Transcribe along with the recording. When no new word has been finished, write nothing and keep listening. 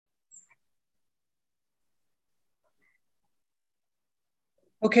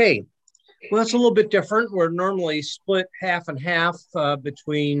Okay, well, it's a little bit different. We're normally split half and half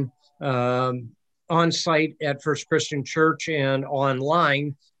between on site at First Christian Church and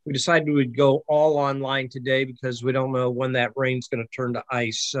online. We decided we would go all online today because we don't know when that rain's going to turn to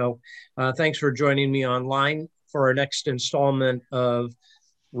ice. So, thanks for joining me online for our next installment of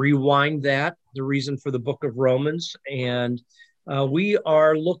Rewind That, the reason for the book of Romans. And we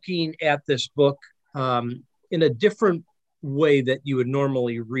are looking at this book in a different way that you would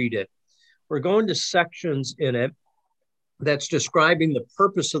normally read it. We're going to sections in it that's describing the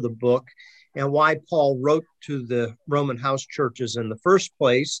purpose of the book and why Paul wrote to the Roman house churches in the first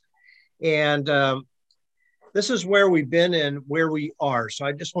place. And this is where we've been and where we are. So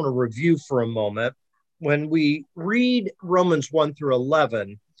I just want to review for a moment. When we read Romans 1 through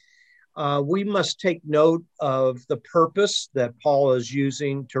 11, we must take note of the purpose that Paul is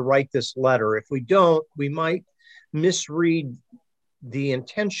using to write this letter. If we don't, we might misread the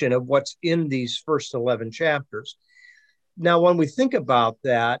intention of what's in these first 11 chapters. Now, when we think about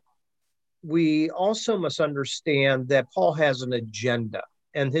that, we also must understand that Paul has an agenda,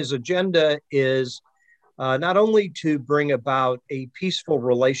 and his agenda is not only to bring about a peaceful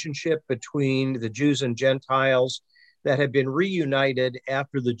relationship between the Jews and Gentiles that had been reunited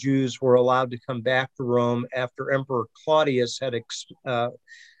after the Jews were allowed to come back to Rome after Emperor Claudius had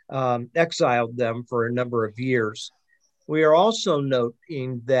exiled them for a number of years. We are also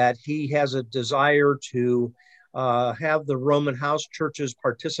noting that he has a desire to have the Roman house churches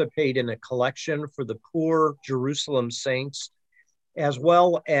participate in a collection for the poor Jerusalem saints, as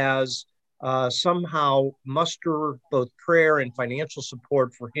well as somehow muster both prayer and financial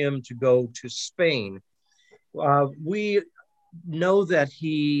support for him to go to Spain. We know that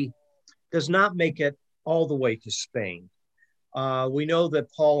he does not make it all the way to Spain. We know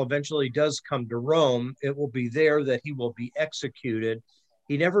that Paul eventually does come to Rome. It will be there that he will be executed.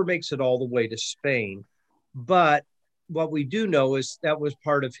 He never makes it all the way to Spain. But what we do know is that was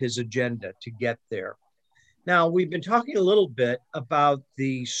part of his agenda to get there. Now, we've been talking a little bit about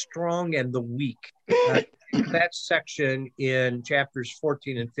the strong and the weak. That section in chapters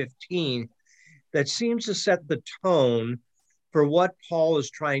 14 and 15 that seems to set the tone for what Paul is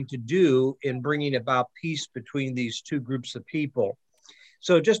trying to do in bringing about peace between these two groups of people.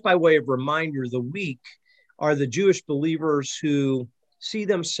 So just by way of reminder, the weak are the Jewish believers who see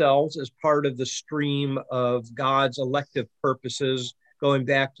themselves as part of the stream of God's elective purposes going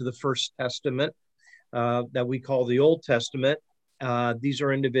back to the First Testament that we call the Old Testament. These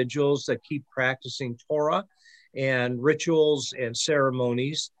are individuals that keep practicing Torah and rituals and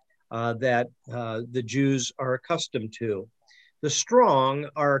ceremonies that the Jews are accustomed to. The strong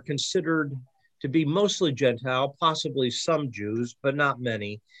are considered to be mostly Gentile, possibly some Jews, but not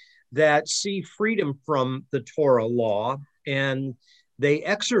many, that see freedom from the Torah law, and they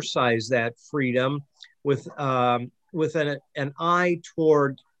exercise that freedom with an eye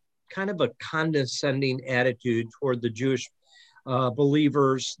toward kind of a condescending attitude toward the Jewish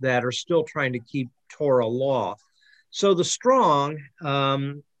believers that are still trying to keep Torah law. So the strong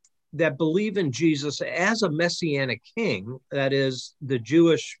that believe in Jesus as a messianic king, that is the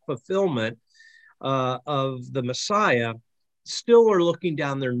Jewish fulfillment of the Messiah, still are looking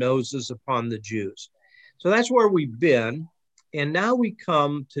down their noses upon the Jews. So that's where we've been. And now we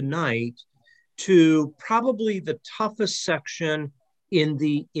come tonight to probably the toughest section in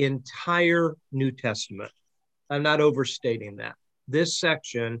the entire New Testament. I'm not overstating that. This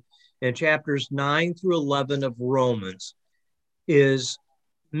section in chapters 9 through 11 of Romans is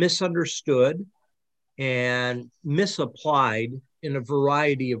misunderstood and misapplied in a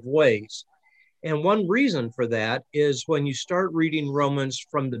variety of ways. And one reason for that is when you start reading Romans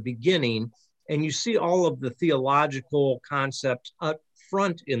from the beginning and you see all of the theological concepts up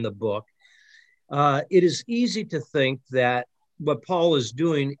front in the book, it is easy to think that what Paul is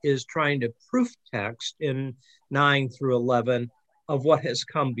doing is trying to proof text in 9 through 11 of what has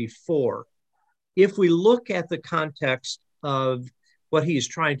come before. If we look at the context of what he's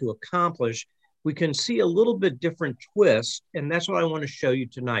trying to accomplish, we can see a little bit different twist, and that's what I want to show you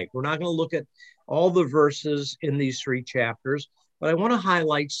tonight. We're not going to look at all the verses in these 3 chapters, but I want to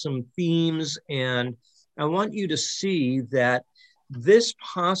highlight some themes, and I want you to see that this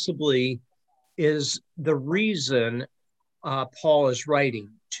possibly is the reason Paul is writing,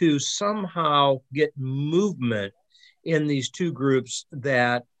 to somehow get movement in these two groups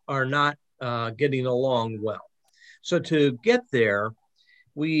that are not getting along well. So to get there,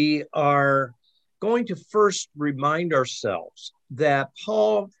 we are going to first remind ourselves that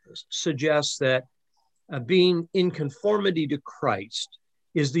Paul suggests that being in conformity to Christ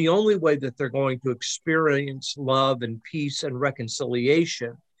is the only way that they're going to experience love and peace and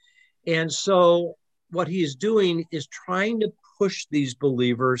reconciliation. And so what he is doing is trying to push these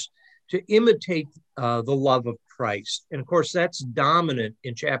believers to imitate the love of Christ. And of course, that's dominant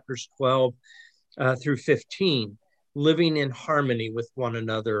in chapters 12 through 15, living in harmony with one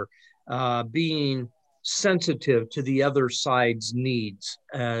another, being sensitive to the other side's needs,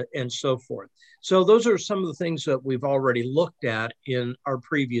 and so forth. So those are some of the things that we've already looked at in our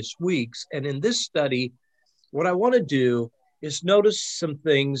previous weeks. And in this study, what I want to do is notice some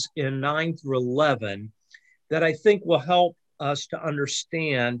things in 9 through 11 that I think will help us to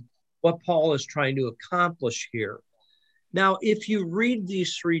understand what Paul is trying to accomplish here. Now, if you read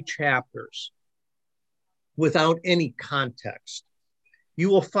these 3 chapters without any context, you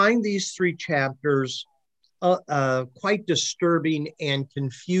will find these 3 chapters quite disturbing and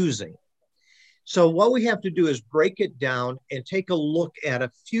confusing. So what we have to do is break it down and take a look at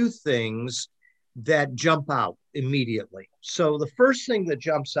a few things that jump out immediately. So the first thing that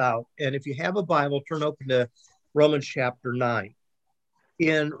jumps out, and if you have a Bible, turn open to Romans chapter 9.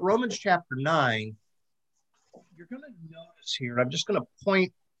 In Romans chapter 9, you're going to notice here, I'm just going to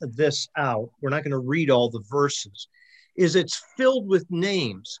point this out. We're not going to read all the verses, is it's filled with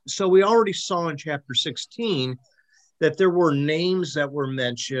names. So we already saw in chapter 16 that there were names that were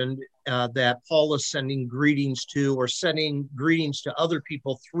mentioned that Paul is sending greetings to, or sending greetings to other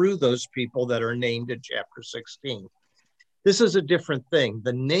people through those people that are named in chapter 16. This is a different thing.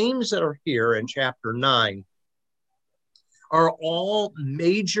 The names that are here in chapter 9 are all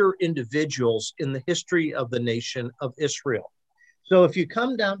major individuals in the history of the nation of Israel. So if you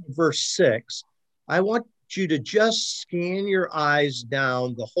come down to verse 6, I want you to just scan your eyes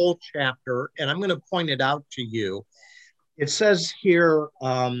down the whole chapter, and I'm going to point it out to you. It says here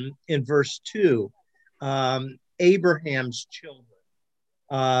in verse 2, Abraham's children.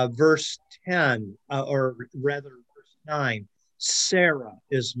 Verse 10, or rather verse 9, Sarah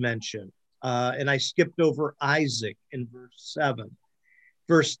is mentioned. And I skipped over Isaac in verse 7.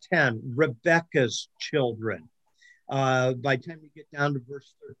 Verse 10, Rebekah's children. By the time you get down to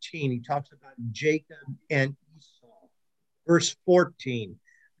verse 13, he talks about Jacob and Esau. Verse 14,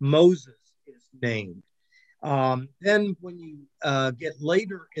 Moses is named. Then when you get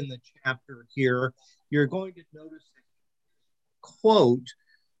later in the chapter here, you're going to notice that he quote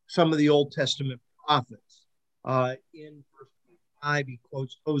some of the Old Testament prophets. In verse 25, he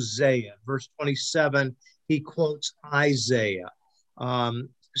quotes Hosea. Verse 27, he quotes Isaiah.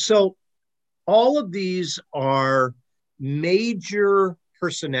 So all of these are major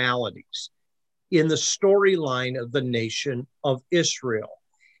personalities in the storyline of the nation of Israel.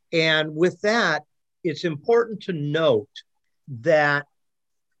 And with that, it's important to note that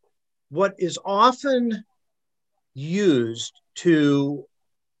what is often used to,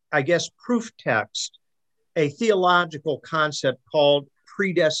 I guess, proof text a theological concept called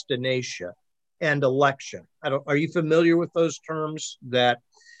predestination and election. Are you familiar with those terms, that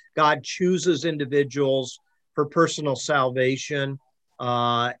God chooses individuals for personal salvation,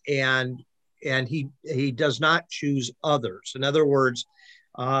 and he does not choose others? In other words,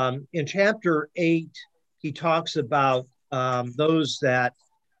 in chapter 8, he talks about those that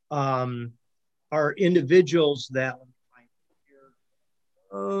are individuals that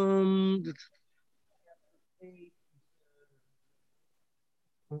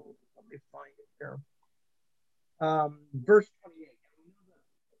let me find it here. Verse 28.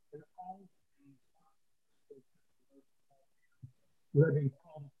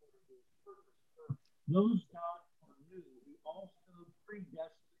 Those God foreknew, he also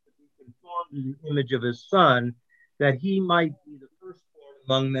predestined to be conformed to the image of his Son, that he might be the firstborn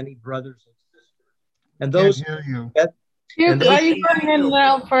among many brothers and sisters. And those Can't hear you. Are you going in and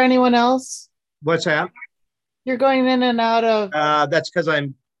out for anyone else? What's that? You're going in and out of. That's because I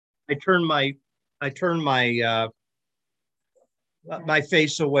turn my my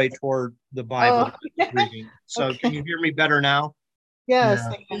face away toward the Bible reading. So okay. Can you hear me better now? Yes.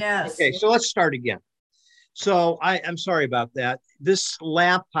 Yeah. Yes. Okay, so let's start again. So I'm sorry about that. This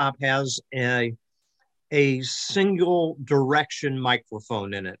laptop has a single direction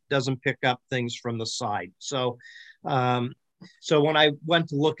microphone in it. Doesn't pick up things from the side. So when I went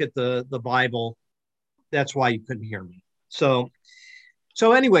to look at the Bible, that's why you couldn't hear me. So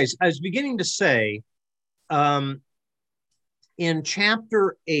anyways, I was beginning to say, in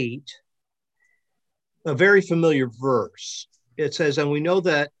chapter 8, a very familiar verse, it says, and we know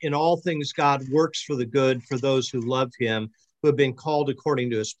that in all things God works for the good for those who love him, who have been called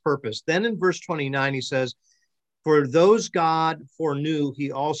according to his purpose. Then in verse 29, he says, for those God foreknew,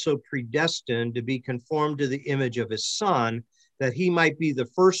 he also predestined to be conformed to the image of his Son, that he might be the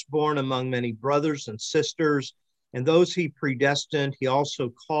firstborn among many brothers and sisters. And those he predestined, he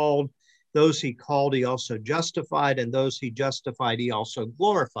also called. Those he called, he also justified. And those he justified, he also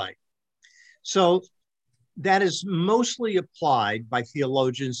glorified. So that is mostly applied by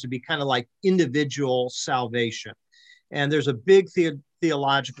theologians to be kind of like individual salvation. And there's a big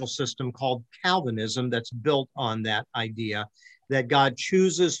theological system called Calvinism that's built on that idea that God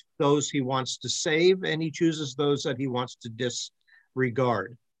chooses those he wants to save and he chooses those that he wants to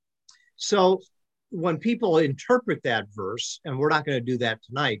disregard. So when people interpret that verse, and we're not going to do that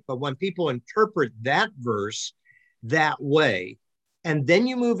tonight, but when people interpret that verse that way, and then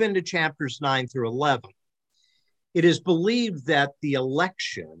you move into chapters 9 through 11, it is believed that the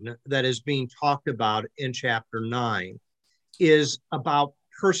election that is being talked about in chapter 9 is about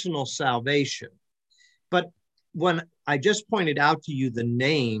personal salvation. But when I just pointed out to you the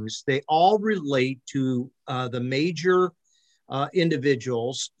names, they all relate to the major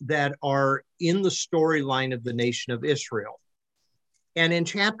individuals that are in the storyline of the nation of Israel. And in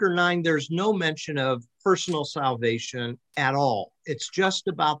chapter 9, there's no mention of personal salvation at all. It's just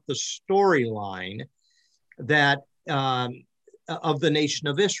about the storyline that of the nation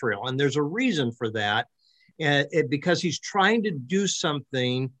of Israel. And there's a reason for that, because he's trying to do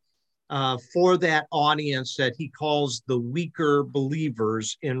something for that audience that he calls the weaker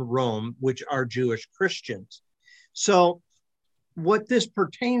believers in Rome, which are Jewish Christians. So what this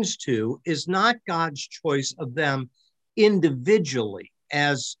pertains to is not God's choice of them individually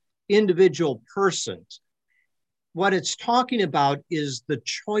as individual persons. What it's talking about is the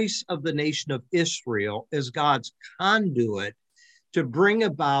choice of the nation of Israel as God's conduit to bring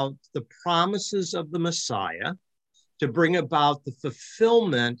about the promises of the Messiah, to bring about the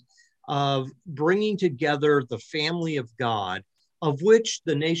fulfillment of bringing together the family of God, of which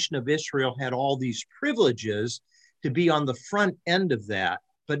the nation of Israel had all these privileges to be on the front end of that.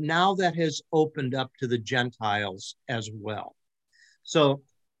 But now that has opened up to the Gentiles as well. So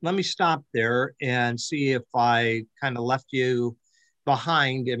let me stop there and see if I kind of left you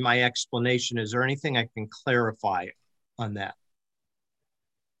behind in my explanation. Is there anything I can clarify on that?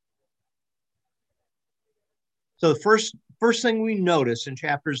 So the first thing we notice in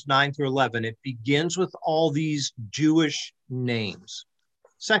chapters 9 through 11, it begins with all these Jewish names.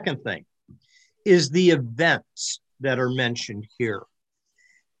 Second thing is the events that are mentioned here.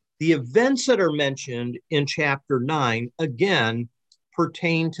 The events that are mentioned in chapter 9, again,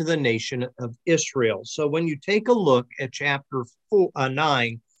 pertain to the nation of Israel. So when you take a look at chapter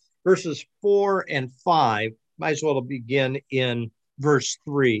 9, verses 4 and 5, might as well begin in verse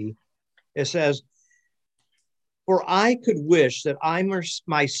 3. It says, "For I could wish that I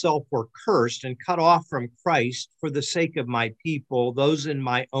myself were cursed and cut off from Christ for the sake of my people, those in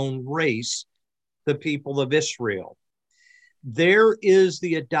my own race, the people of Israel. There is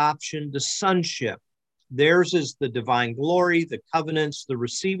the adoption to sonship. Theirs is the divine glory, the covenants, the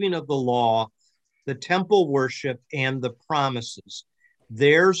receiving of the law, the temple worship, and the promises.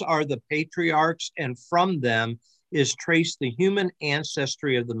 Theirs are the patriarchs, and from them is traced the human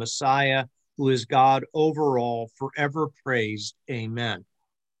ancestry of the Messiah, who is God over all, forever praised. Amen."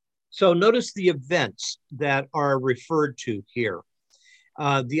 So notice the events that are referred to here.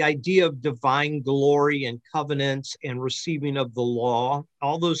 The idea of divine glory and covenants and receiving of the law,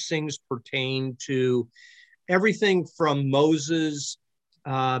 all those things pertain to everything from Moses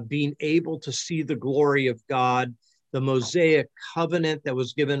being able to see the glory of God, the Mosaic covenant that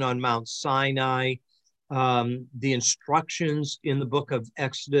was given on Mount Sinai, the instructions in the book of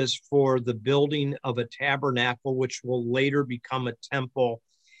Exodus for the building of a tabernacle, which will later become a temple,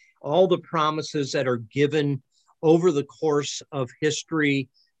 all the promises that are given over the course of history,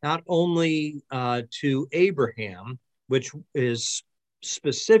 not only to Abraham, which is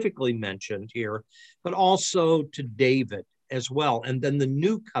specifically mentioned here, but also to David as well. And then the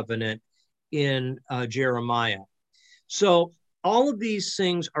new covenant in Jeremiah. So all of these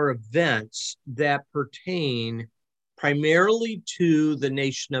things are events that pertain primarily to the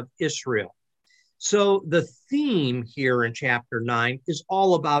nation of Israel. So the theme here in chapter 9 is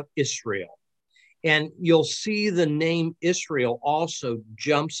all about Israel. And you'll see the name Israel also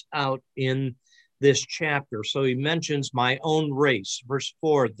jumps out in this chapter. So he mentions my own race. Verse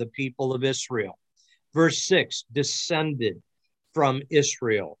 4, the people of Israel. Verse 6, descended from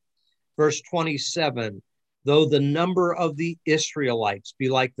Israel. Verse 27, though the number of the Israelites be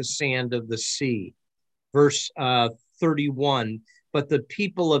like the sand of the sea. Verse 31, but the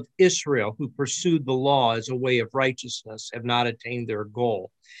people of Israel who pursued the law as a way of righteousness have not attained their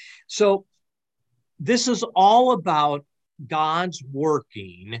goal. So this is all about God's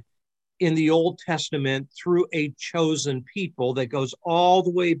working in the Old Testament through a chosen people that goes all the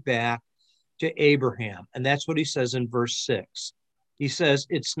way back to Abraham. And that's what he says in verse 6. He says,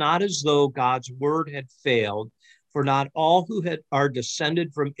 it's not as though God's word had failed, for not all who are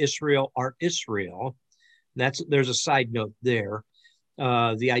descended from Israel are Israel. There's a side note there,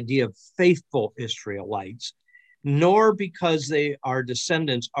 the idea of faithful Israelites, nor because they are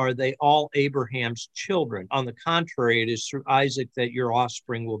descendants are they all Abraham's children. On the contrary, it is through Isaac that your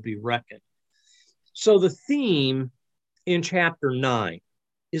offspring will be reckoned. So the theme in chapter 9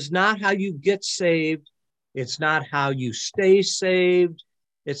 is not how you get saved. It's not how you stay saved.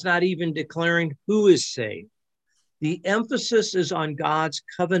 It's not even declaring who is saved. The emphasis is on God's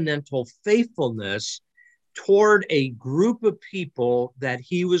covenantal faithfulness toward a group of people that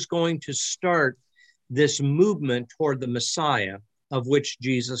he was going to start this movement toward the Messiah, of which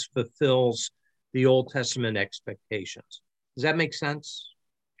Jesus fulfills the Old Testament expectations. Does that make sense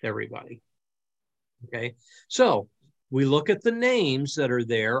to everybody? Okay, so we look at the names that are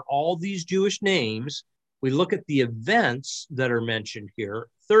there, all these Jewish names. We look at the events that are mentioned here.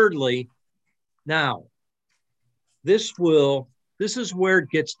 Thirdly, now, this is where it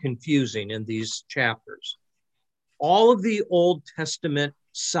gets confusing in these chapters. All of the Old Testament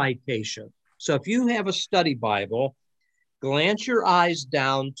citation. So if you have a study Bible, glance your eyes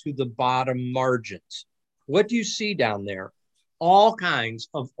down to the bottom margins. What do you see down there? All kinds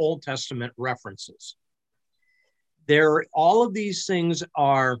of Old Testament references. All of these things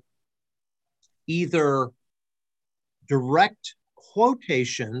are either direct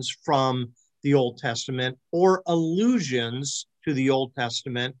quotations from the Old Testament or allusions to the Old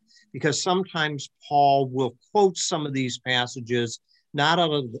Testament, because sometimes Paul will quote some of these passages not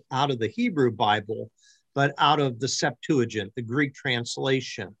out of the Hebrew Bible, but out of the Septuagint, the Greek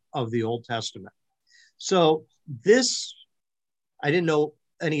translation of the Old Testament. So this, I didn't know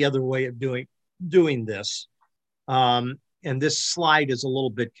any other way of doing this. And this slide is a little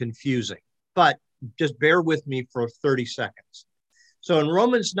bit confusing, but just bear with me for 30 seconds. So in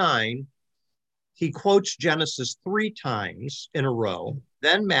Romans 9, he quotes Genesis 3 times in a row,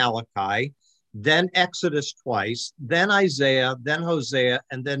 then Malachi, then Exodus twice, then Isaiah, then Hosea,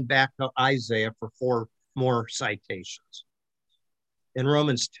 and then back to Isaiah for 4 more citations. In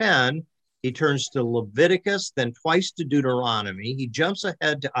Romans 10, he turns to Leviticus, then twice to Deuteronomy. He jumps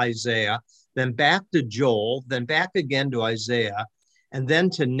ahead to Isaiah, then back to Joel, then back again to Isaiah, and then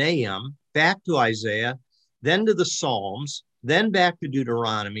to Nahum, back to Isaiah, then to the Psalms, then back to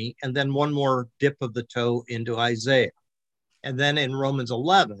Deuteronomy, and then one more dip of the toe into Isaiah. And then in Romans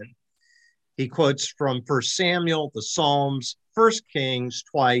 11, he quotes from 1 Samuel, the Psalms, 1 Kings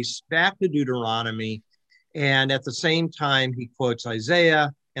twice, back to Deuteronomy, and at the same time, he quotes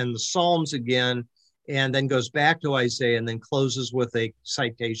Isaiah and the Psalms again, and then goes back to Isaiah, and then closes with a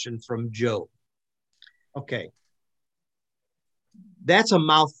citation from Job. Okay. That's a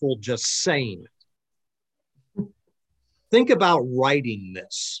mouthful just saying it. Think about writing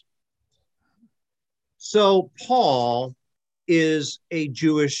this. So Paul is a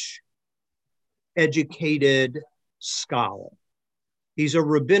Jewish educated scholar. He's a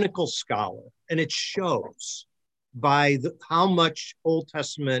rabbinical scholar, and it shows by how much Old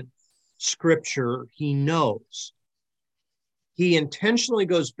Testament scripture he knows. He intentionally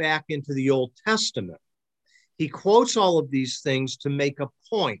goes back into the Old Testament. He quotes all of these things to make a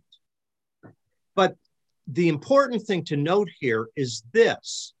point. But the important thing to note here is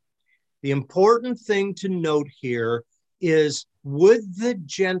this. The important thing to note here is, would the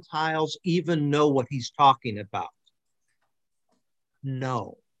Gentiles even know what he's talking about?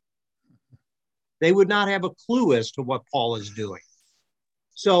 No. They would not have a clue as to what Paul is doing.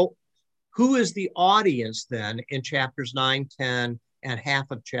 So who is the audience then in chapters 9, 10, and half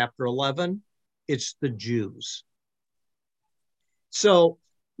of chapter 11? It's the Jews. So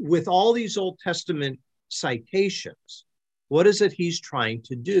with all these Old Testament citations, what is it he's trying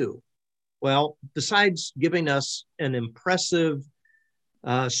to do? Well, besides giving us an impressive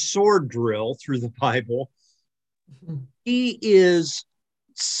sword drill through the Bible, he is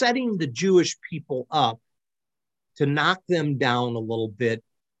setting the Jewish people up to knock them down a little bit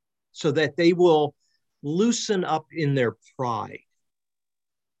so that they will loosen up in their pride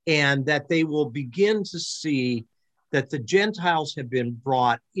and that they will begin to see that the Gentiles have been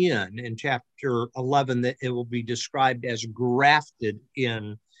brought in chapter 11, that it will be described as grafted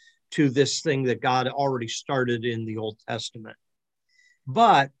in to this thing that God already started in the Old Testament.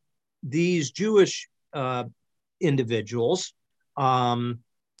 But these Jewish individuals,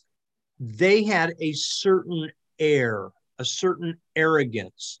 they had a certain air, a certain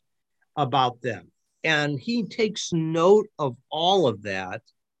arrogance about them. And he takes note of all of that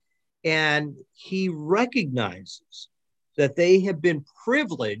And he recognizes that they have been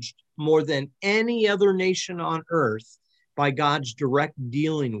privileged more than any other nation on earth by God's direct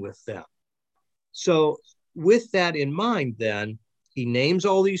dealing with them. So with that in mind, then, he names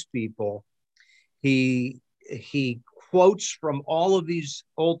all these people. He quotes from all of these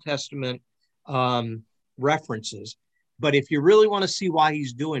Old Testament references. But if you really want to see why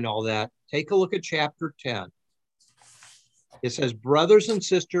he's doing all that, take a look at chapter 10. It says, brothers and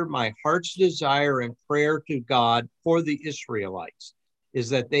sisters, my heart's desire and prayer to God for the Israelites is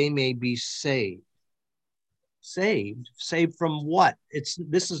that they may be saved. Saved from what?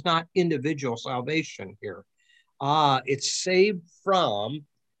 This is not individual salvation here. It's saved from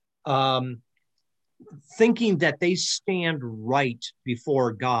thinking that they stand right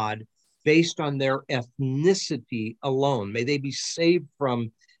before God based on their ethnicity alone. May they be saved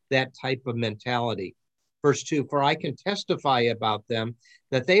from that type of mentality. Verse 2, for I can testify about them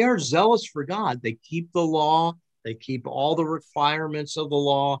that they are zealous for God. They keep the law. They keep all the requirements of the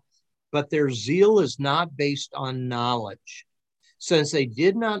law, but their zeal is not based on knowledge. Since they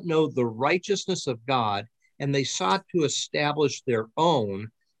did not know the righteousness of God and they sought to establish their own,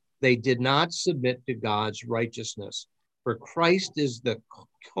 they did not submit to God's righteousness. For Christ is the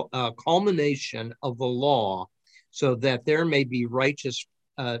culmination of the law, so that there may be righteousness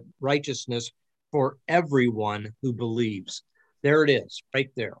for everyone who believes. There it is, right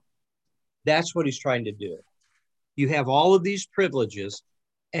there. That's what he's trying to do. You have all of these privileges,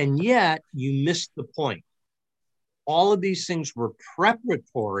 and yet you missed the point. All of these things were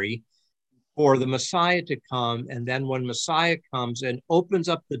preparatory for the Messiah to come, and then when Messiah comes and opens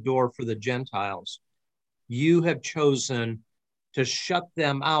up the door for the Gentiles, you have chosen to shut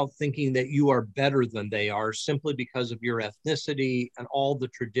them out, thinking that you are better than they are simply because of your ethnicity and all the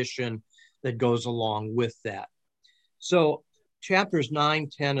tradition that goes along with that. So chapters 9,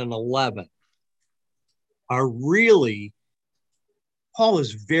 10, and 11 are really, Paul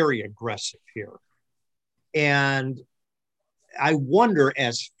is very aggressive here. And I wonder,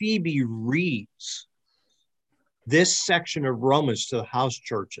 as Phoebe reads this section of Romans to the house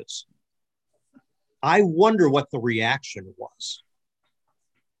churches, I wonder what the reaction was.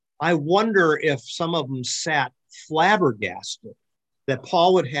 I wonder if some of them sat flabbergasted that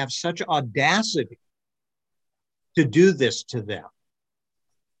Paul would have such audacity to do this to them.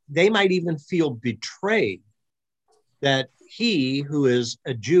 They might even feel betrayed that he, who is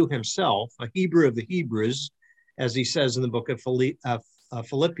a Jew himself, a Hebrew of the Hebrews, as he says in the book of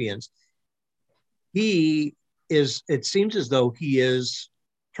Philippians, it seems as though he is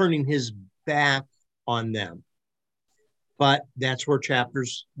turning his back on them. But that's where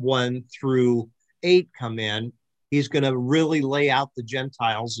chapters 1 through 8 come in. He's going to really lay out the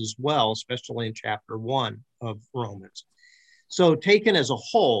Gentiles as well, especially in chapter 1 of Romans. So taken as a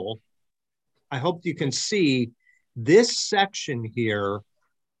whole, I hope you can see this section here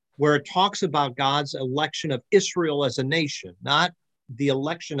where it talks about God's election of Israel as a nation, not the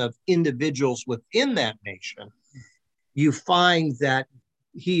election of individuals within that nation. You find that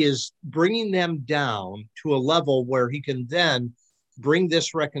he is bringing them down to a level where he can then bring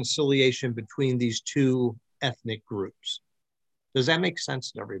this reconciliation between these two ethnic groups. Does that make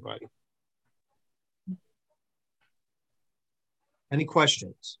sense to everybody? Any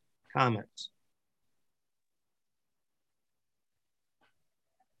questions, comments?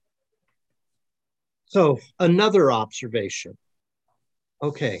 So another observation.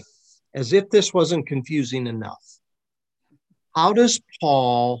 Okay, as if this wasn't confusing enough. How does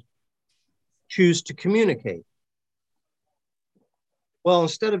Paul choose to communicate? Well,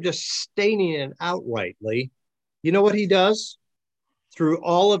 instead of just stating it outrightly, you know what he does? Through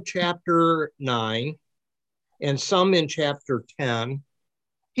all of chapter 9 and some in chapter 10,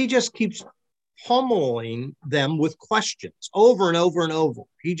 he just keeps pummeling them with questions over and over and over.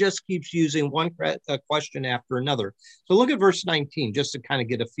 He just keeps using one question after another. So look at verse 19, just to kind of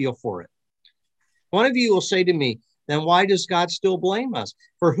get a feel for it. One of you will say to me, then why does God still blame us?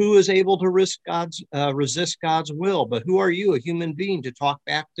 For who is able to resist God's will? But who are you, a human being, to talk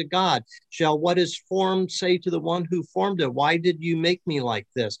back to God? Shall what is formed say to the one who formed it, why did you make me like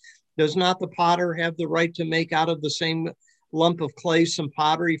this? Does not the potter have the right to make out of the same lump of clay some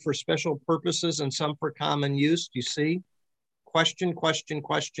pottery for special purposes and some for common use? Do you see? Question, question,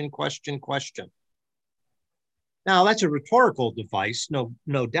 question, question, question. Now, that's a rhetorical device,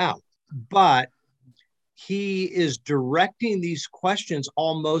 no doubt. But he is directing these questions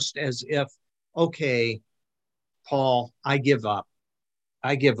almost as if, okay, Paul, I give up.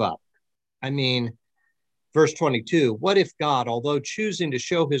 I give up. I mean, Verse 22, what if God, although choosing to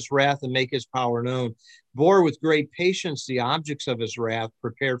show his wrath and make his power known, bore with great patience the objects of his wrath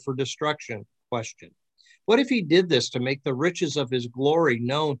prepared for destruction? Question. What if he did this to make the riches of his glory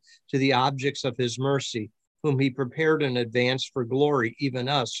known to the objects of his mercy, whom he prepared in advance for glory, even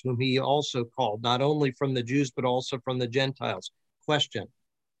us, whom he also called, not only from the Jews, but also from the Gentiles? Question.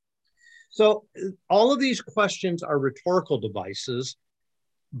 So all of these questions are rhetorical devices,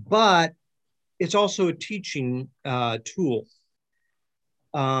 but it's also a teaching tool.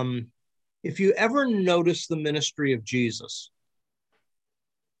 If you ever notice the ministry of Jesus,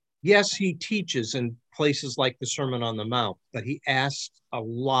 yes, he teaches in places like the Sermon on the Mount, but he asks a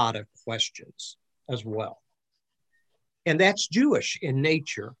lot of questions as well. And that's Jewish in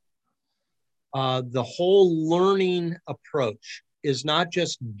nature. The whole learning approach is not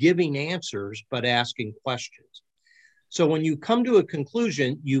just giving answers, but asking questions. So when you come to a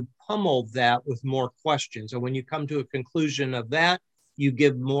conclusion, you pummel that with more questions. And when you come to a conclusion of that, you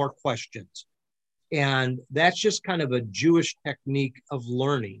give more questions. And that's just kind of a Jewish technique of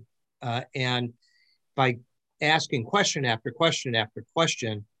learning. And by asking question after question after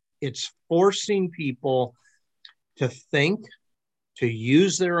question, it's forcing people to think, to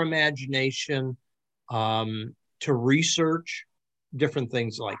use their imagination, to research different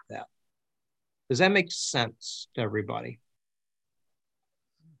things like that. Does that make sense to everybody?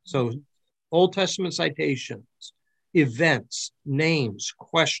 So Old Testament citations, events, names,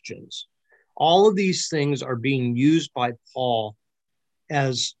 questions, all of these things are being used by Paul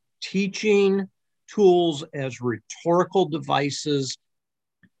as teaching tools, as rhetorical devices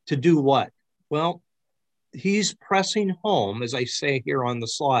to do what? Well, he's pressing home, as I say here on the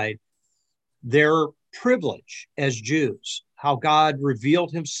slide, their privilege as Jews, how God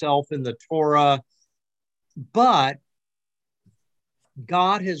revealed himself in the Torah, but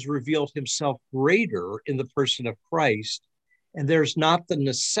God has revealed himself greater in the person of Christ, and there's not the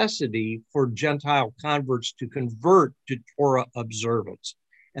necessity for Gentile converts to convert to Torah observance.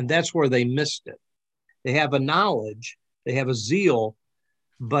 And that's where they missed it. They have a knowledge, they have a zeal,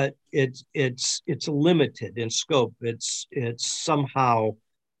 but it's limited in scope. It's somehow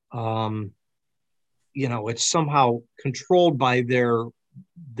it's somehow controlled by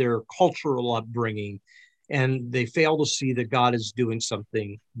their cultural upbringing, and they fail to see that God is doing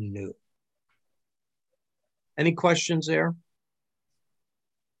something new. Any questions there?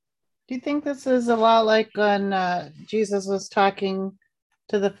 Do you think this is a lot like when Jesus was talking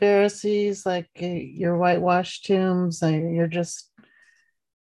to the Pharisees, like your whitewashed tombs, you're just,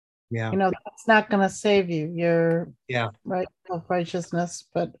 that's not going to save you. Your right of righteousness,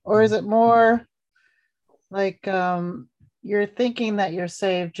 or is it more like you're thinking that you're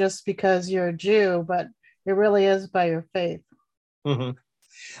saved just because you're a Jew, but it really is by your faith? Mm-hmm.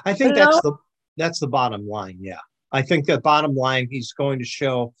 I think that's the bottom line. Yeah. I think that bottom line, he's going to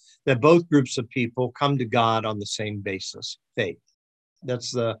show that both groups of people come to God on the same basis, faith.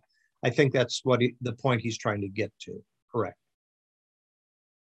 I think that's what the point he's trying to get to. Correct.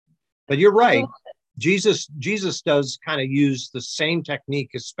 But you're right. Jesus does kind of use the same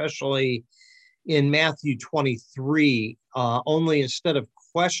technique, especially in Matthew 23, only instead of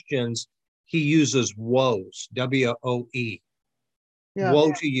questions, he uses woes, W-O-E. Yeah.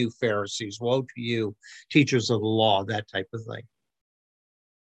 Woe to you, Pharisees. Woe to you, teachers of the law, that type of thing.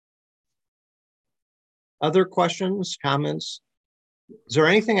 Other questions, comments? Is there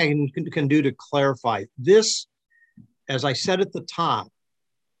anything I can do to clarify? This, as I said at the top,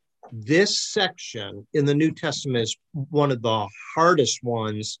 this section in the New Testament is one of the hardest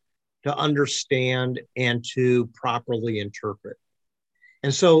ones to understand and to properly interpret.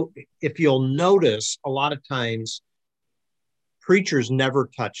 And so if you'll notice, a lot of times preachers never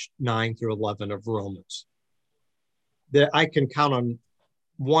touch 9 through 11 of Romans. That I can count on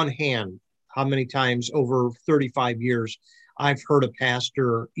one hand how many times over 35 years I've heard a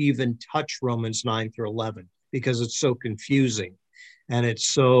pastor even touch Romans 9 through 11 because it's so confusing and it's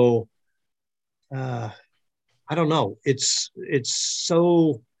so, I don't know, it's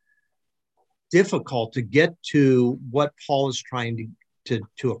so difficult to get to what Paul is trying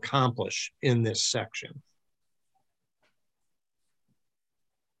to accomplish in this section.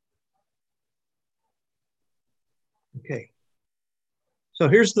 Okay, so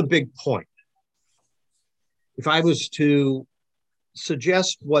here's the big point. If I was to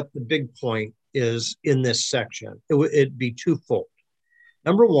suggest what the big point is in this section, it'd be twofold.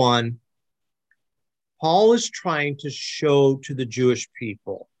 Number one, Paul is trying to show to the Jewish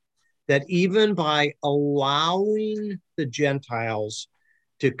people that even by allowing the Gentiles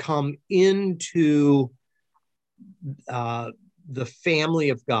to come into the family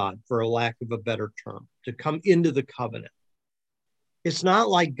of God, for a lack of a better term, to come into the covenant. It's not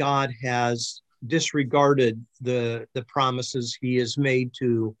like God has disregarded the promises he has made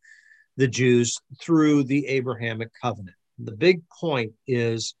to the Jews through the Abrahamic covenant. The big point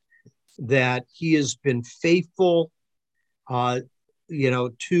is that he has been faithful, to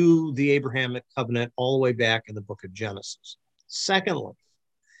the Abrahamic covenant all the way back in the book of Genesis. Secondly,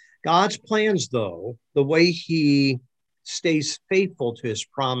 God's plans, though, the way he stays faithful to his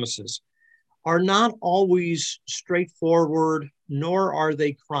promises, are not always straightforward, nor are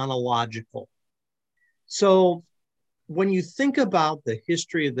they chronological. So when you think about the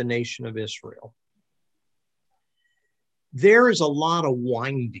history of the nation of Israel, there is a lot of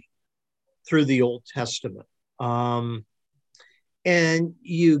winding through the Old Testament. And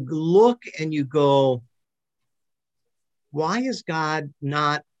you look and you go, why has God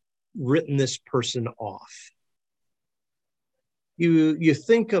not written this person off? You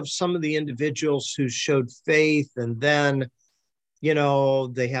think of some of the individuals who showed faith, and then,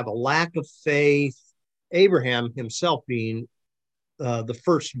 they have a lack of faith. Abraham himself being the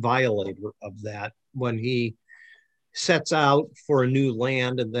first violator of that, when he sets out for a new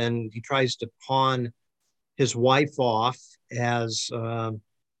land and then he tries to pawn his wife off as not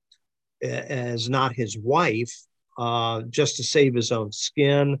his wife, just to save his own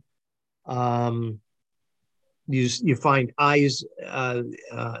skin. You find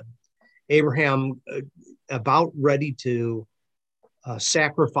Abraham about ready to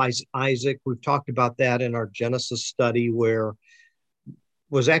sacrifice Isaac. We've talked about that in our Genesis study, where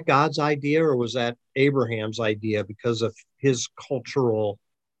was that God's idea or was that Abraham's idea because of his cultural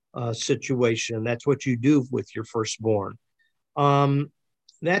situation? That's what you do with your firstborn.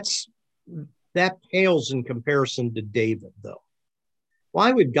 That pales in comparison to David, though.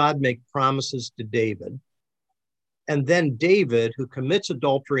 Why would God make promises to David, and then David, who commits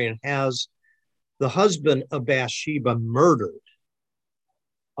adultery and has the husband of Bathsheba murdered,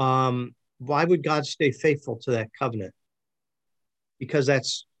 why would God stay faithful to that covenant? Because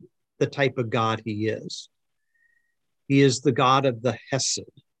that's the type of God he is. He is the God of the Hesed,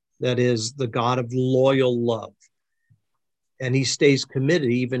 that is the God of loyal love. And he stays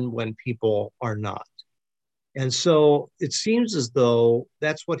committed even when people are not. And so it seems as though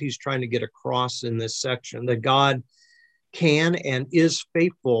that's what he's trying to get across in this section, that God can and is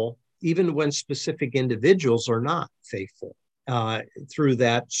faithful even when specific individuals are not faithful, through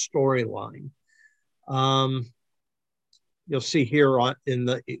that storyline. You'll see here in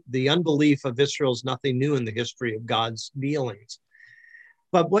the unbelief of Israel is nothing new in the history of God's dealings.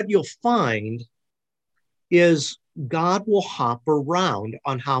 But what you'll find is God will hop around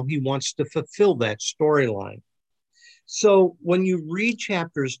on how he wants to fulfill that storyline. So when you read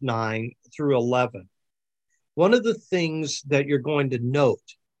chapters 9 through 11, one of the things that you're going to note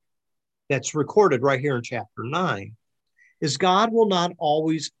that's recorded right here in chapter 9 is God will not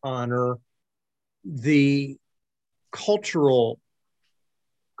always honor the cultural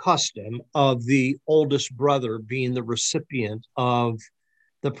custom of the oldest brother being the recipient of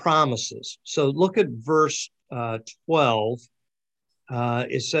the promises. So look at verse 12.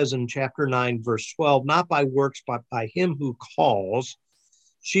 It says in chapter 9, verse 12, not by works, but by him who calls.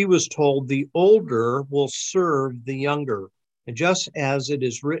 She was told, the older will serve the younger. And just as it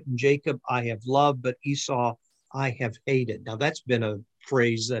is written, Jacob I have loved, but Esau I have hated. Now that's been a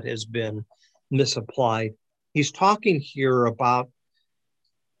phrase that has been misapplied. He's talking here about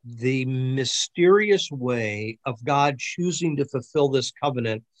the mysterious way of God choosing to fulfill this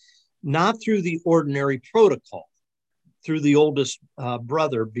covenant, not through the ordinary protocol, through the oldest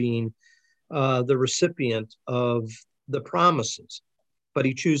brother being the recipient of the promises, but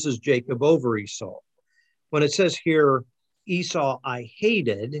he chooses Jacob over Esau. When it says here, Esau I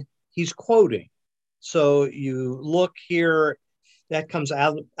hated, he's quoting. So you look here, that comes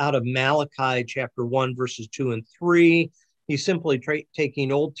out of Malachi chapter 1, verses 2 and 3. He's simply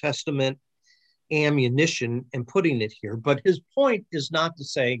taking Old Testament ammunition and putting it here. But his point is not to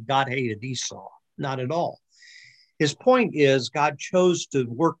say God hated Esau, not at all. His point is God chose to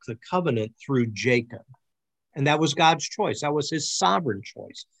work the covenant through Jacob. And that was God's choice. That was his sovereign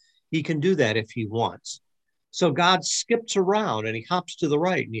choice. He can do that if he wants. So God skips around and he hops to the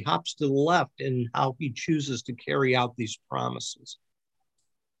right and he hops to the left in how he chooses to carry out these promises.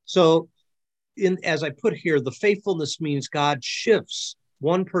 So as I put here, the faithfulness means God shifts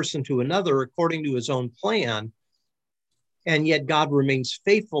one person to another according to his own plan. And yet God remains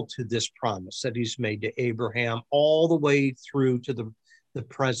faithful to this promise that he's made to Abraham all the way through to the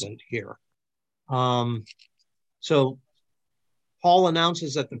present here. So Paul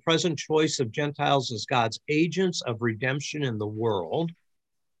announces that the present choice of Gentiles as God's agents of redemption in the world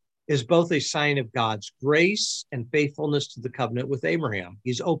is both a sign of God's grace and faithfulness to the covenant with Abraham.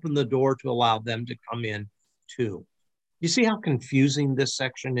 He's opened the door to allow them to come in too. You see how confusing this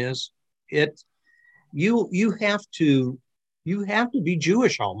section is? You have to be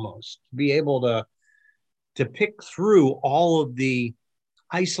Jewish almost to be able to pick through all of the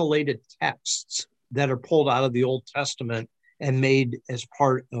isolated texts that are pulled out of the Old Testament and made as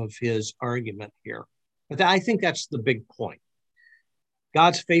part of his argument here. But I think that's the big point.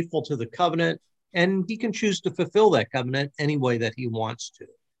 God's faithful to the covenant, and he can choose to fulfill that covenant any way that he wants to.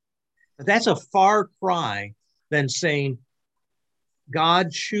 But that's a far cry than saying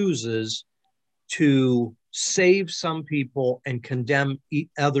God chooses to save some people and condemn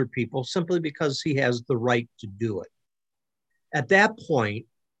other people simply because he has the right to do it. At that point,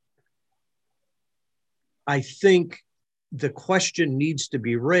 I think the question needs to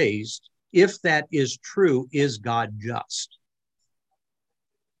be raised, if that is true, is God just?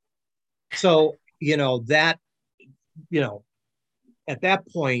 So, at that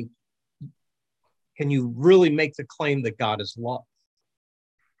point, can you really make the claim that God is love?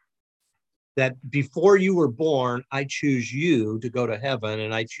 That before you were born, I choose you to go to heaven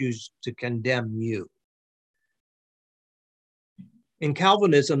and I choose to condemn you. In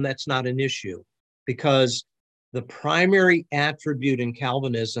Calvinism, that's not an issue, because the primary attribute in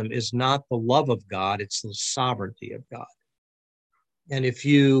Calvinism is not the love of God, it's the sovereignty of God. And if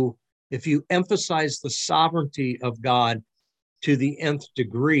you emphasize the sovereignty of God to the nth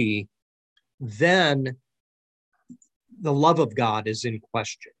degree, then the love of God is in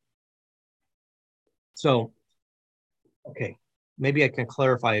question. So, okay, maybe I can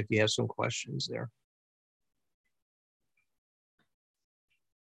clarify if you have some questions there.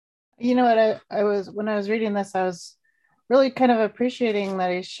 You know what, when I was reading this, I was really kind of appreciating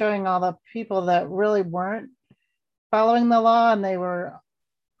that he's showing all the people that really weren't following the law, and they were,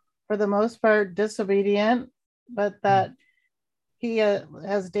 for the most part, disobedient, but that he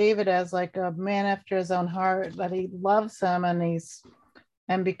has David as like a man after his own heart, that he loves him,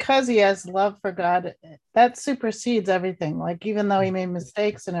 and because he has love for God, that supersedes everything. Like, even though he made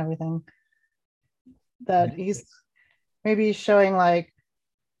mistakes and everything, that he's maybe showing like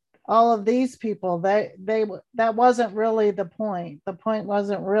all of these people, that wasn't really the point. The point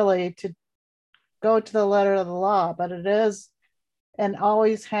wasn't really to go to the letter of the law, but it is and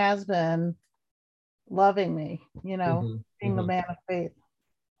always has been loving me, being a man of faith.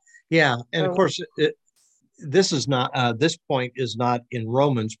 Yeah, and of course, this is not, this point is not in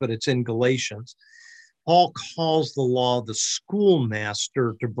Romans, but it's in Galatians. Paul calls the law the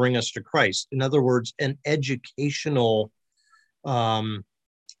schoolmaster to bring us to Christ. In other words, an educational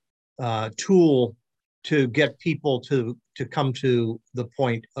tool to get people to come to the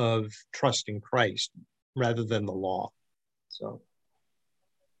point of trusting Christ rather than the law. So,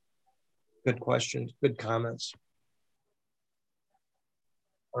 good questions, good comments.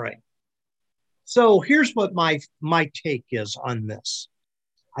 All right. So here's what my take is on this.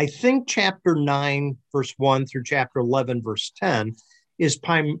 I think chapter 9, verse 1 through chapter 11, verse 10 is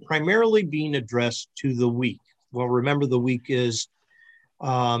primarily being addressed to the weak. Well, remember, the weak is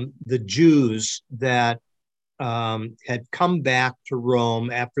the Jews that had come back to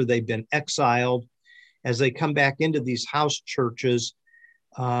Rome after they've been exiled. As they come back into these house churches,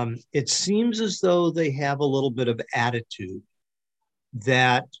 it seems as though they have a little bit of attitude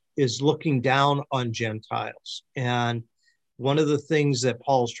that is looking down on Gentiles. And one of the things that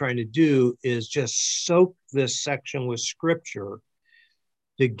Paul's trying to do is just soak this section with scripture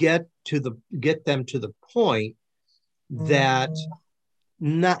to get them to the point that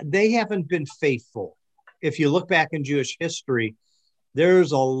they haven't been faithful. If you look back in Jewish history,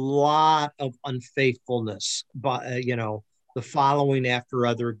 there's a lot of unfaithfulness, but the following after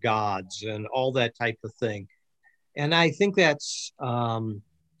other gods and all that type of thing. And I think that's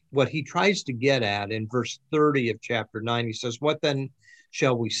what he tries to get at in verse 30 of chapter 9. He says, "What then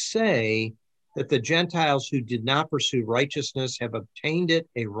shall we say? That the Gentiles who did not pursue righteousness have obtained it,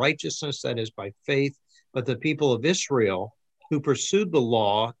 a righteousness that is by faith, but the people of Israel who pursued the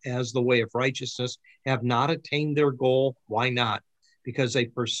law as the way of righteousness have not attained their goal." Why not? Because they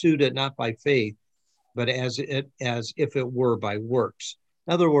pursued it not by faith, but as if it were by works.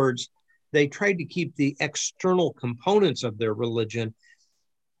 In other words, they tried to keep the external components of their religion,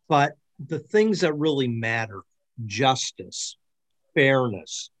 but the things that really matter, justice,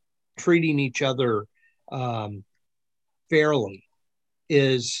 fairness, treating each other fairly,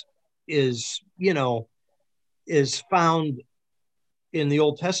 is found in the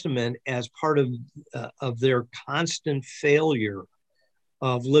Old Testament as part of their constant failure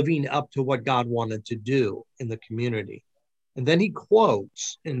of living up to what God wanted to do in the community. And then he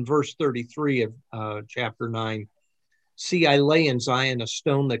quotes in verse 33 of chapter 9, "See, I lay in Zion a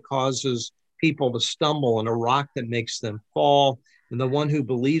stone that causes people to stumble and a rock that makes them fall. And the one who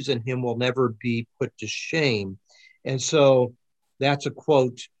believes in him will never be put to shame." And so that's a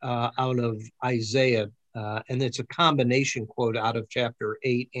quote out of Isaiah. And it's a combination quote out of chapter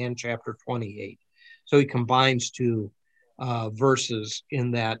 8 and chapter 28. So he combines two verses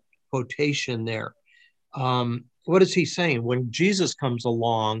in that quotation there. What is he saying? When Jesus comes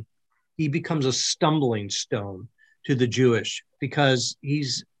along, he becomes a stumbling stone to the Jewish, because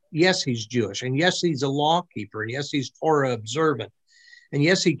yes, he's Jewish, and yes, he's a law keeper, and yes, he's Torah observant, and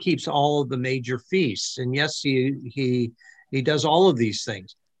yes, he keeps all of the major feasts, and yes, he does all of these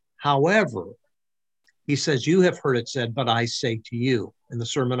things. However, he says, "You have heard it said, but I say to you," in the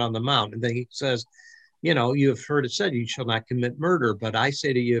Sermon on the Mount. And then he says, "You have heard it said, you shall not commit murder. But I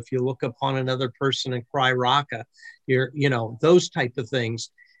say to you, if you look upon another person and cry raka," those type of things.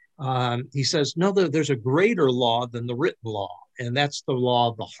 He says, no, there's a greater law than the written law. And that's the law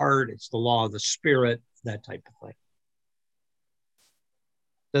of the heart. It's the law of the spirit, that type of thing.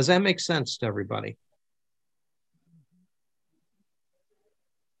 Does that make sense to everybody?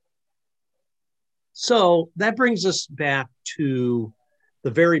 So that brings us back to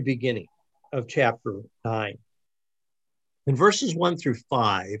the very beginning of chapter 9. In verses 1 through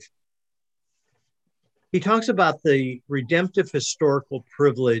 5, he talks about the redemptive historical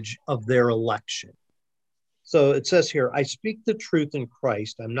privilege of their election. So it says here, "I speak the truth in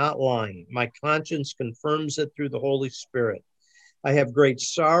Christ. I'm not lying. My conscience confirms it through the Holy Spirit. I have great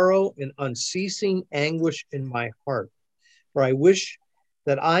sorrow and unceasing anguish in my heart, for I wish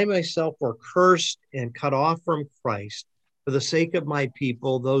that I myself were cursed and cut off from Christ for the sake of my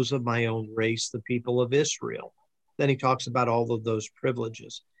people, those of my own race, the people of Israel." Then he talks about all of those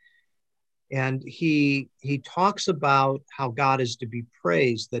privileges. And he talks about how God is to be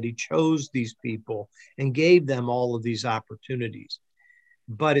praised, that he chose these people and gave them all of these opportunities.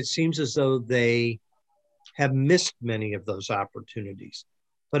 But it seems as though they have missed many of those opportunities.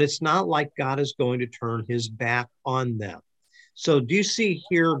 But it's not like God is going to turn his back on them. So do you see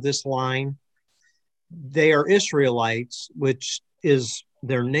here this line? They are Israelites, which is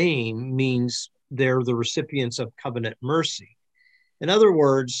their name, means they're the recipients of covenant mercy. In other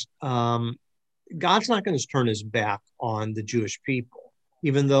words, God's not going to turn his back on the Jewish people,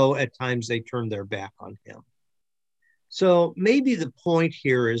 even though at times they turn their back on him. So maybe the point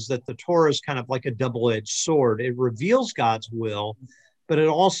here is that the Torah is kind of like a double-edged sword. It reveals God's will, but it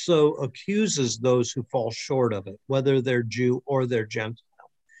also accuses those who fall short of it, whether they're Jew or they're Gentile.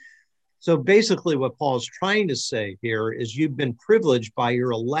 So basically what Paul is trying to say here is you've been privileged by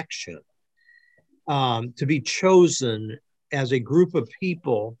your election to be chosen as a group of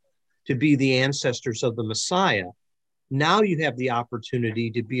people to be the ancestors of the Messiah. Now you have the opportunity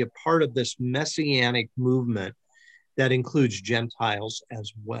to be a part of this messianic movement that includes Gentiles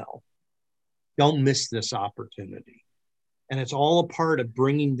as well. Don't miss this opportunity. And it's all a part of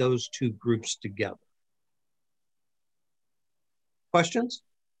bringing those two groups together. Questions?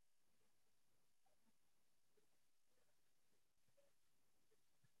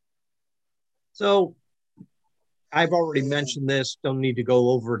 So I've already mentioned this, don't need to go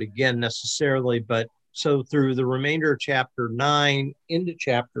over it again necessarily, but so through the remainder of chapter 9 into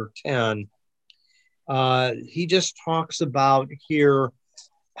chapter 10, he just talks about here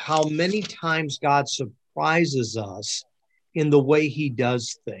how many times God surprises us in the way he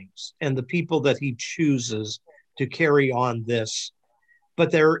does things and the people that he chooses to carry on this.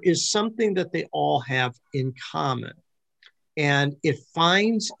 But there is something that they all have in common, and it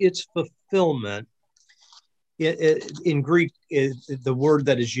finds its fulfillment. In Greek, the word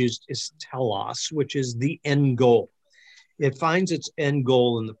that is used is telos, which is the end goal. It finds its end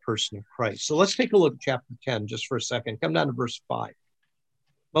goal in the person of Christ. So let's take a look at chapter 10 just for a second. Come down to verse 5.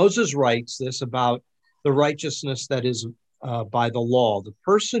 Moses writes this about the righteousness that is by the law. "The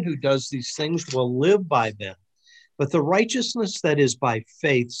person who does these things will live by them. But the righteousness that is by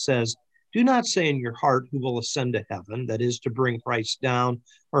faith says, do not say in your heart who will ascend to heaven, that is to bring Christ down,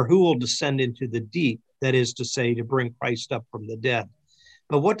 or who will descend into the deep, that is to say, to bring Christ up from the dead.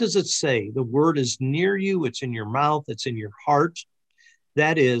 But what does it say? The word is near you, it's in your mouth, it's in your heart.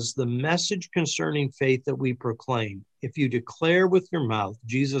 That is the message concerning faith that we proclaim. If you declare with your mouth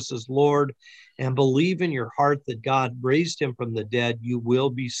Jesus is Lord and believe in your heart that God raised him from the dead, you will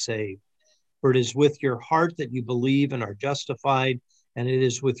be saved. For it is with your heart that you believe and are justified, and it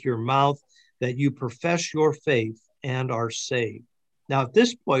is with your mouth that you profess your faith and are saved." Now, at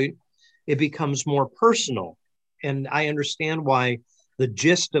this point, it becomes more personal. And I understand why the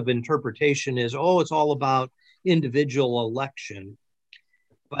gist of interpretation is, oh, it's all about individual election.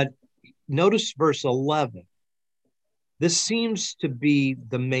 But notice verse 11. This seems to be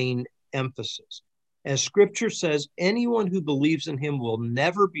the main emphasis. As scripture says, anyone who believes in him will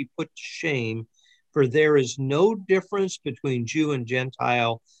never be put to shame, for there is no difference between Jew and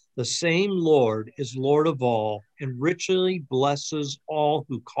Gentile. The same Lord is Lord of all and richly blesses all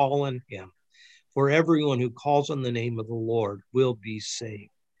who call on him. For everyone who calls on the name of the Lord will be saved.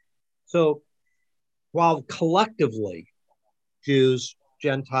 So while collectively, Jews,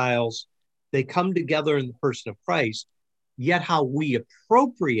 Gentiles, they come together in the person of Christ, yet how we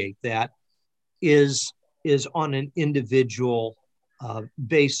appropriate that is on an individual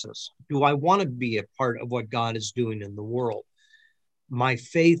basis. Do I want to be a part of what God is doing in the world? My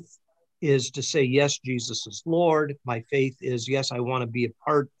faith is to say, yes, Jesus is Lord. My faith is, yes, I want to be a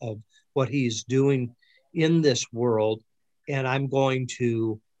part of what he's doing in this world, and I'm going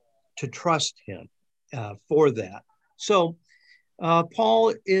to trust him for that. So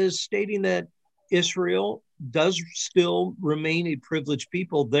Paul is stating that Israel does still remain a privileged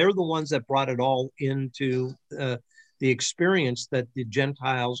people. They're the ones that brought it all into the experience that the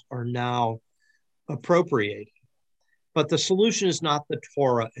Gentiles are now appropriating. But the solution is not the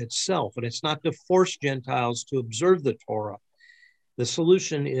Torah itself, and it's not to force Gentiles to observe the Torah. The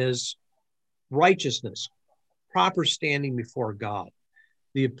solution is righteousness, proper standing before God,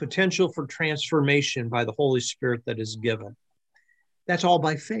 the potential for transformation by the Holy Spirit that is given. That's all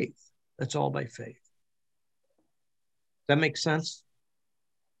by faith. That's all by faith. Does that make sense?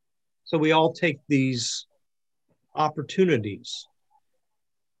 So we all take these opportunities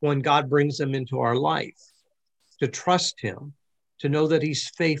when God brings them into our life to trust him, to know that he's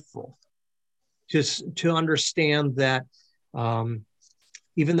faithful, to understand that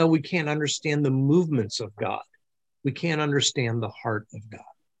even though we can't understand the movements of God, we can't understand the heart of God.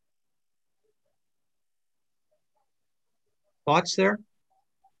 Thoughts there?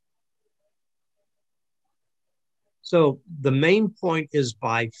 So the main point is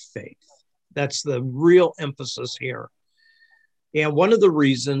by faith. That's the real emphasis here. And one of the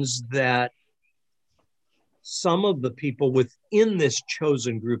reasons that some of the people within this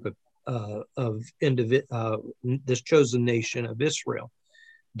chosen group of this chosen nation of Israel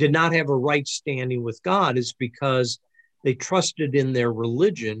did not have a right standing with God is because they trusted in their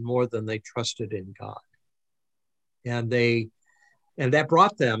religion more than they trusted in God. And that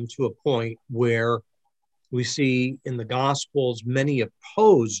brought them to a point where we see in the Gospels, many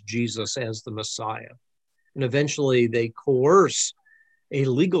oppose Jesus as the Messiah. And eventually they coerce a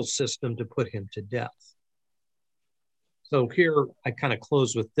legal system to put him to death. So here I kind of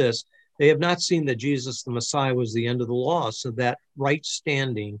close with this. They have not seen that Jesus, the Messiah, was the end of the law, so that right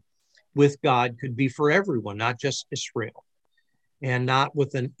standing with God could be for everyone, not just Israel, and not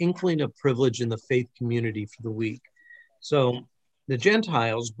with an inkling of privilege in the faith community for the weak. So the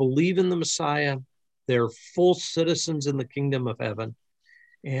Gentiles believe in the Messiah. They're full citizens in the kingdom of heaven.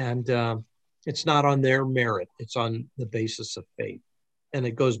 And it's not on their merit. It's on the basis of faith. And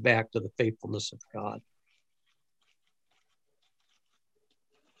it goes back to the faithfulness of God.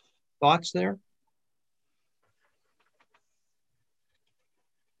 Thoughts there?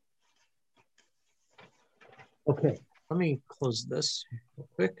 Okay, let me close this real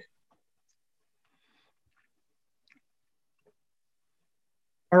quick.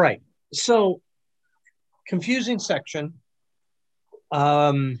 All right, so confusing section.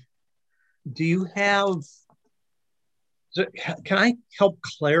 Do you have, can I help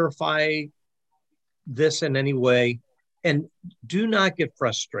clarify this in any way? And do not get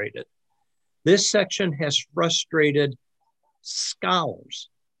frustrated. This section has frustrated scholars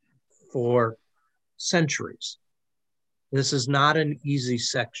for centuries. This is not an easy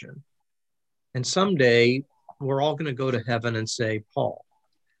section. And someday we're all going to go to heaven and say, Paul,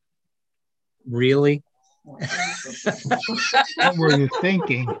 really? What were you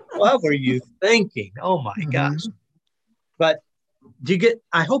thinking? What were you thinking? Oh my gosh. But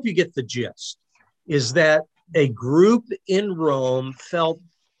I hope you get the gist, is that a group in Rome felt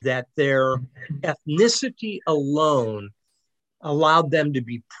that their ethnicity alone allowed them to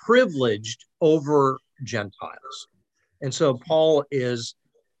be privileged over Gentiles. And so Paul is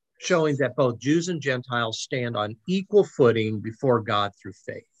showing that both Jews and Gentiles stand on equal footing before God through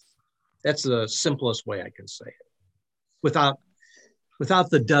faith. That's the simplest way I can say it, without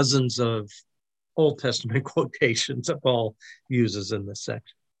the dozens of Old Testament quotations that Paul uses in this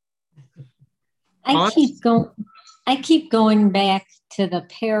section. I keep going back to the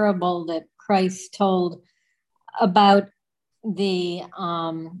parable that Christ told about the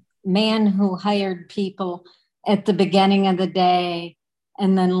man who hired people at the beginning of the day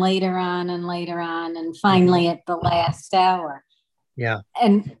and then later on, and finally at the last hour. Yeah.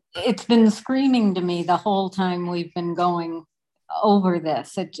 And it's been screaming to me the whole time we've been going over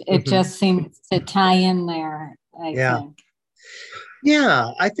this. It just seems to tie in there, I think.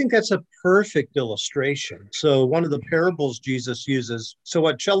 Yeah, I think that's a perfect illustration. So one of the parables Jesus uses, so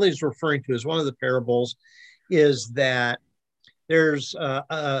what Shelley's referring to is one of the parables is that there's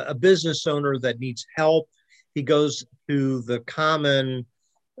a business owner that needs help. He goes to the common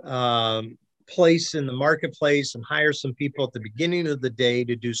place in the marketplace and hires some people at the beginning of the day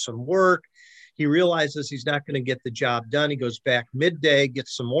to do some work. He realizes he's not going to get the job done. He goes back midday,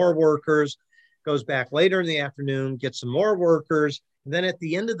 gets some more workers, goes back later in the afternoon, gets some more workers. And then at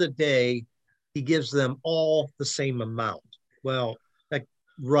the end of the day, he gives them all the same amount. Well, that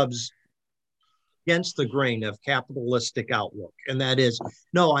rubs against the grain of capitalistic outlook. And that is,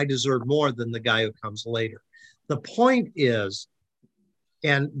 no, I deserve more than the guy who comes later. The point is,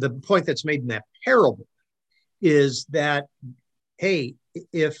 and the point that's made in that parable is that, hey,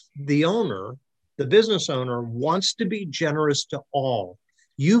 if the owner, the business owner wants to be generous to all,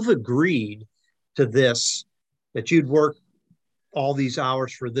 you've agreed to this, that you'd work all these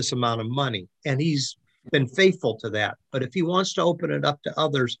hours for this amount of money. And he's been faithful to that. But if he wants to open it up to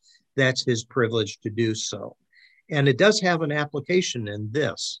others, that's his privilege to do so. And it does have an application in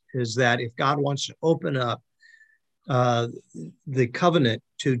this, is that if God wants to open up the covenant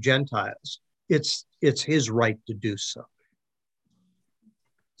to Gentiles, it's his right to do so.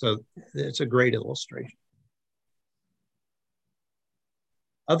 So it's a great illustration.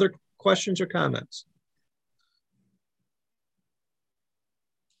 Other questions or comments?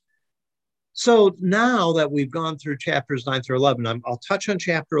 So now that we've gone through chapters 9 through 11, I'll touch on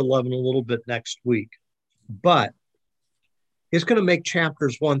chapter 11 a little bit next week, but it's going to make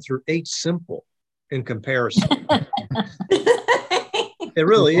chapters 1 through 8 simple in comparison. It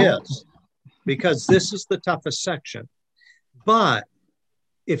really is, because this is the toughest section. But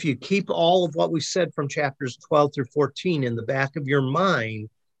if you keep all of what we said from chapters 12 through 14 in the back of your mind,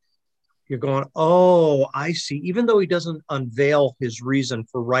 you're going, oh, I see. Even though he doesn't unveil his reason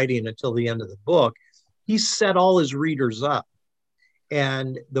for writing until the end of the book, he set all his readers up.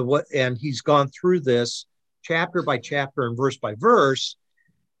 And he's gone through this chapter by chapter and verse by verse.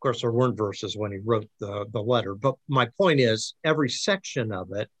 Of course, there weren't verses when he wrote the letter. But my point is, every section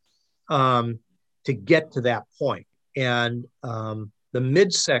of it to get to that point. And the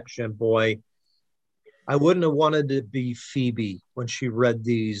midsection, boy, I wouldn't have wanted to be Phoebe when she read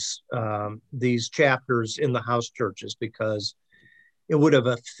these chapters in the house churches, because it would have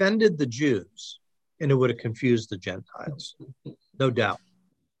offended the Jews and it would have confused the Gentiles, no doubt.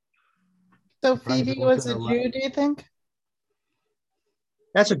 So Phoebe was a Jew, do you think?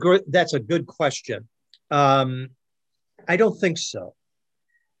 That's a good question. I don't think so.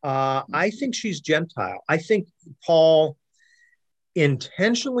 I think she's Gentile. I think Paul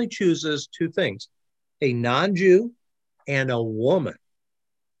intentionally chooses two things: a non-Jew and a woman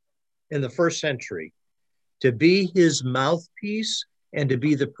in the first century to be his mouthpiece and to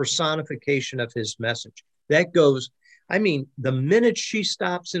be the personification of his message. That goes, I mean, the minute she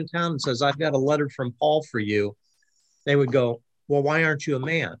stops in town and says, I've got a letter from Paul for you, they would go, well, why aren't you a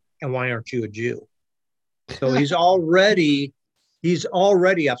man? And why aren't you a Jew? So he's already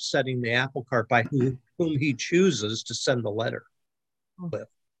upsetting the apple cart by whom he chooses to send the letter with.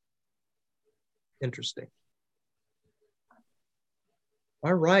 Interesting.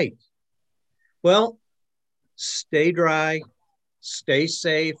 All right. Well, stay dry, stay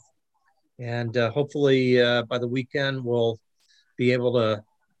safe, and hopefully by the weekend we'll be able to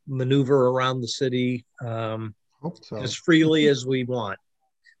maneuver around the city as freely as we want.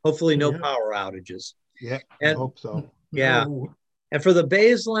 Hopefully no power outages. Yeah, I hope so. Yeah. No. And for the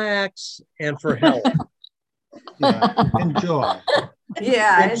Baslax and for Helen. Yeah, enjoy.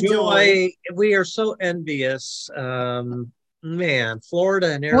 Yeah, enjoy. We are so envious. Man,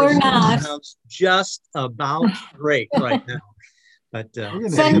 Florida and Arizona sounds just about great right now. But we're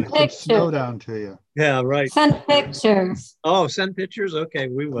going to get some snow down to you. Yeah, right. Send pictures. Oh, send pictures? Okay,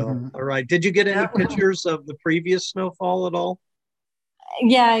 we will. Mm-hmm. All right. Did you get any pictures of the previous snowfall at all?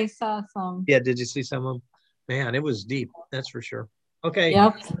 Yeah, I saw some. Yeah, did you see some of them? Man, it was deep. That's for sure. Okay.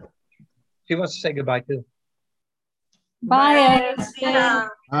 Yep. She wants to say goodbye too. Bye. Bye. Take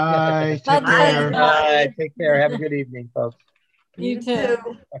care. Bye. Take care. Have a good evening, folks. You too.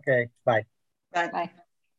 Okay. Bye. Bye.